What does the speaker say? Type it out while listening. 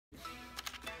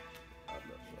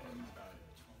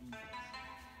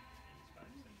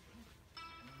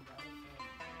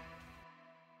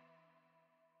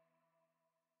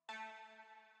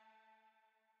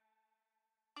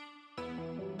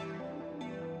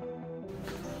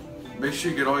Make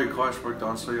sure you get all your classwork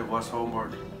done so you have less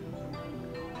homework.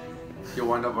 You'll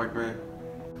wind up like me.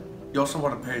 You also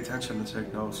want to pay attention and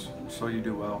take notes so you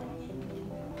do well.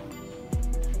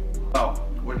 Oh,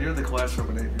 when you're in the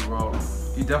classroom in AP World,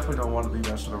 you definitely don't want to be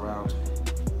messing around.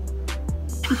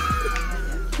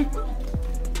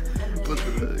 What the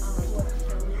heck?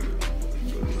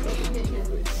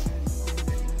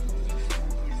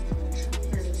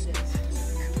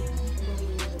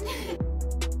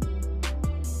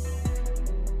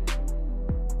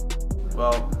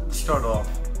 Well, to start off,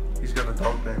 he's got a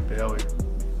dog named Bailey.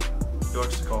 He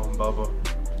likes to call him Bubba.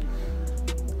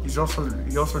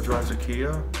 He also drives a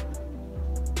Kia,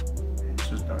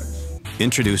 which is nice.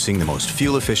 Introducing the most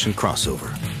fuel-efficient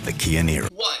crossover, the Kia Niro.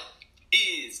 What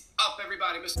is up,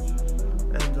 everybody? And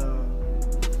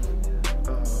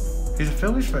he's a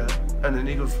Phillies fan and an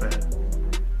Eagles fan.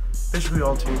 Basically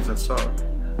all teams that suck.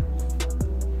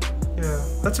 Yeah,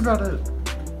 that's about it.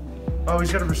 Oh,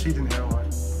 he's got a receding hairline.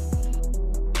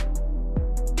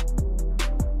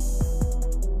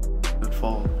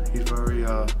 Fall. He's very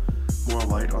more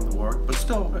light on the work, but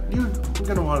still, you're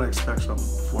gonna want to expect some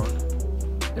work.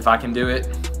 If I can do it,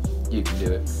 you can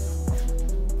do it.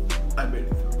 I made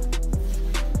it.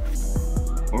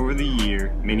 Over the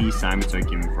year, many assignments are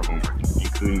given for homework,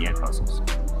 including Edpuzzles.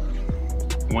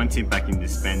 One tip I can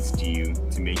dispense to you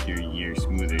to make your year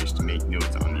smoother is to make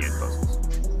notes on the Edpuzzles.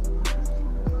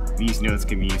 These notes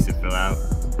can be used to fill out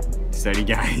study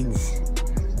guides.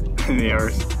 They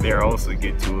are also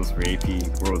good tools for AP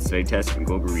World Study Test and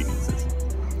Global Reading System.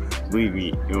 Believe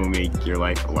me, it will make your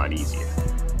life a lot easier.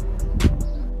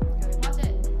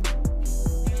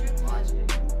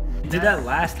 Did that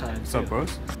last time. What's up,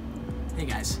 bros? Hey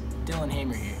guys, Dylan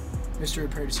Hamer here, Mr.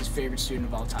 Rupertus' favorite student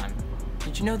of all time.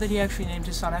 Did you know that he actually named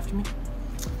his son after me?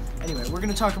 Anyway, we're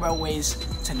gonna talk about ways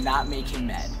to not make him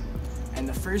mad. And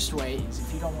the first way is,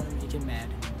 if you don't want to make him mad,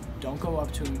 don't go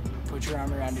up to him, put your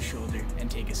arm around his shoulder, and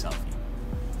take a selfie.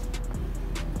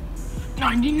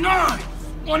 99!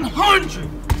 100!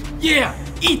 Yeah,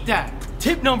 eat that!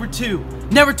 Tip number 2,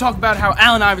 never talk about how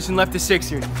Allen Iverson left the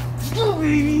Sixers.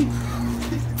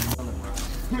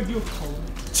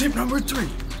 Tip number 3,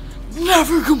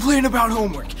 never complain about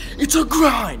homework. It's a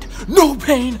grind, no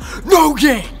pain, no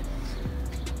gain.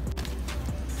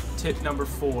 Tip number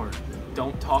 4,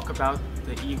 don't talk about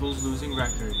the Eagles' losing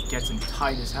record. Gets him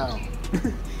tight as hell.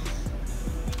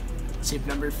 Tip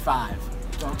number 5,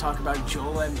 don't talk about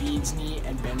Joel Embiid's knee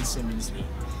and Ben Simmons' knee.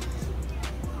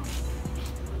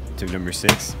 Tip number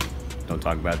 6, don't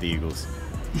talk about the Eagles.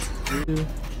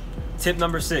 Tip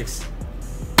number 6,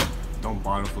 don't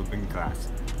bottle flip in class.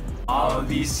 All of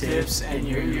these tips and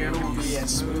your year will be as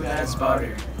smooth as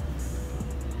butter.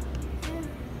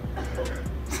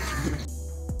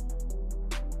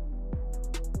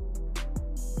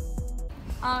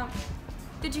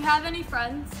 Did you have any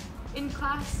friends in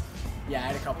class? Yeah, I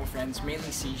had a couple friends, mainly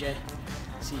CJ.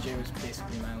 CJ was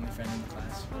basically my only friend in the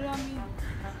class. What do I mean?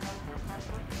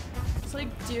 So,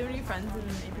 like, do you have any friends in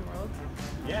AP World?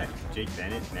 Yeah, Jake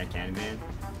Bennett, Matt Canavan,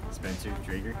 Spencer,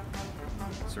 Traeger,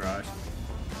 Siraj,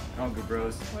 all good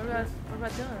bros. What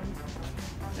about Dylan?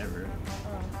 Never.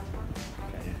 Oh.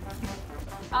 Okay.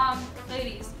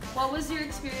 Ladies, what was your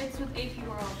experience with AP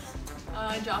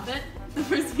Worlds? Drop it the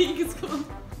first week of school.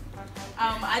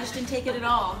 I just didn't take it at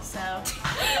all, so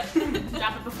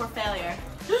drop it before failure.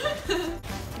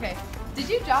 Okay, did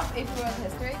you drop AP World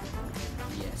History?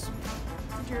 Yes.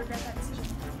 Did you regret that decision?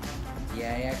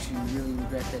 Yeah, I actually really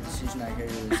regret that decision. I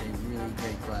heard it was a really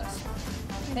great class.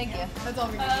 Thank you. That's all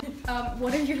we need.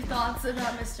 What are your thoughts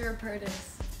about Mr.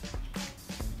 Rupertus?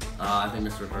 I think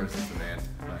Mr. Rupertus is the man.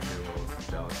 I get a little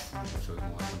jealous. I wish I was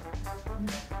more like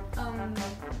him.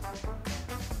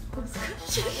 What's the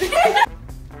question?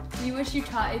 Do you wish you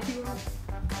taught AP World?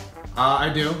 I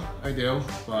do,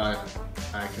 but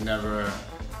I can never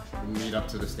meet up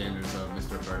to the standards of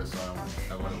Mr. Rupertus, so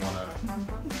I wouldn't want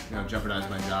to, jeopardize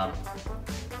my job.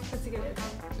 That's a good answer.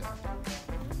 Yeah.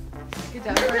 Good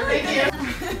job. Thank you.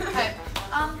 Hi.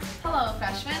 Hello,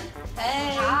 freshmen.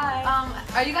 Hey. Hi.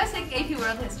 Are you guys taking AP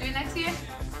World History next year?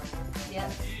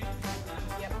 Yes.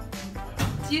 Yep.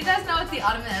 Do you guys know what the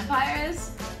Ottoman Empire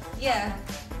is? Yeah.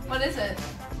 What is it?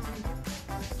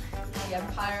 The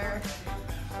Empire.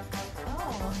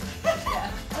 Oh.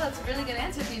 Yeah. Oh, that's a really good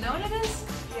answer. Do you know what it is?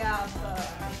 Yeah,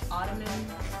 the Ottoman.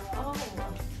 Oh.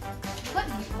 What?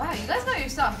 Wow, you guys know your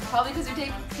stuff. Probably because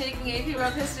you're taking AP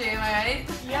World History, am I right?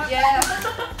 Yep. Yeah.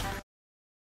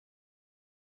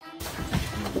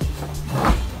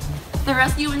 The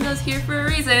rescue window's here for a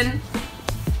reason.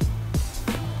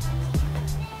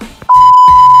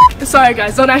 Sorry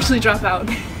guys, don't actually drop out.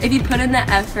 If you put in the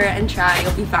effort and try,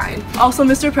 you'll be fine. Also,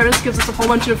 Mr. Curtis gives us a whole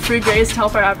bunch of free grades to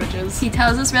help our averages. He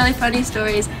tells us really funny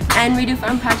stories, and we do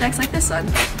fun projects like this one.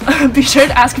 Be sure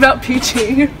to ask about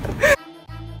PG.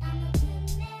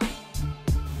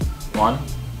 1,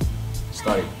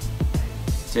 study.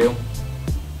 2,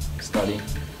 study.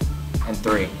 And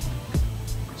 3,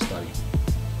 study.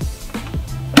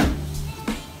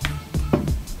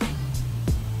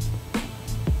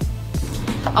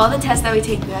 All the tests that we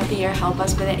take throughout the year help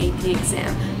us for the AP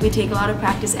exam. We take a lot of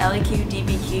practice LAQ,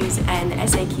 DBQs, and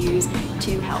SAQs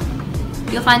to help.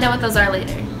 You'll find out what those are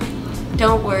later.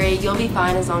 Don't worry, you'll be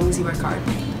fine as long as you work hard.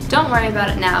 Don't worry about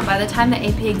it now. By the time the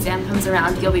AP exam comes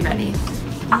around, you'll be ready.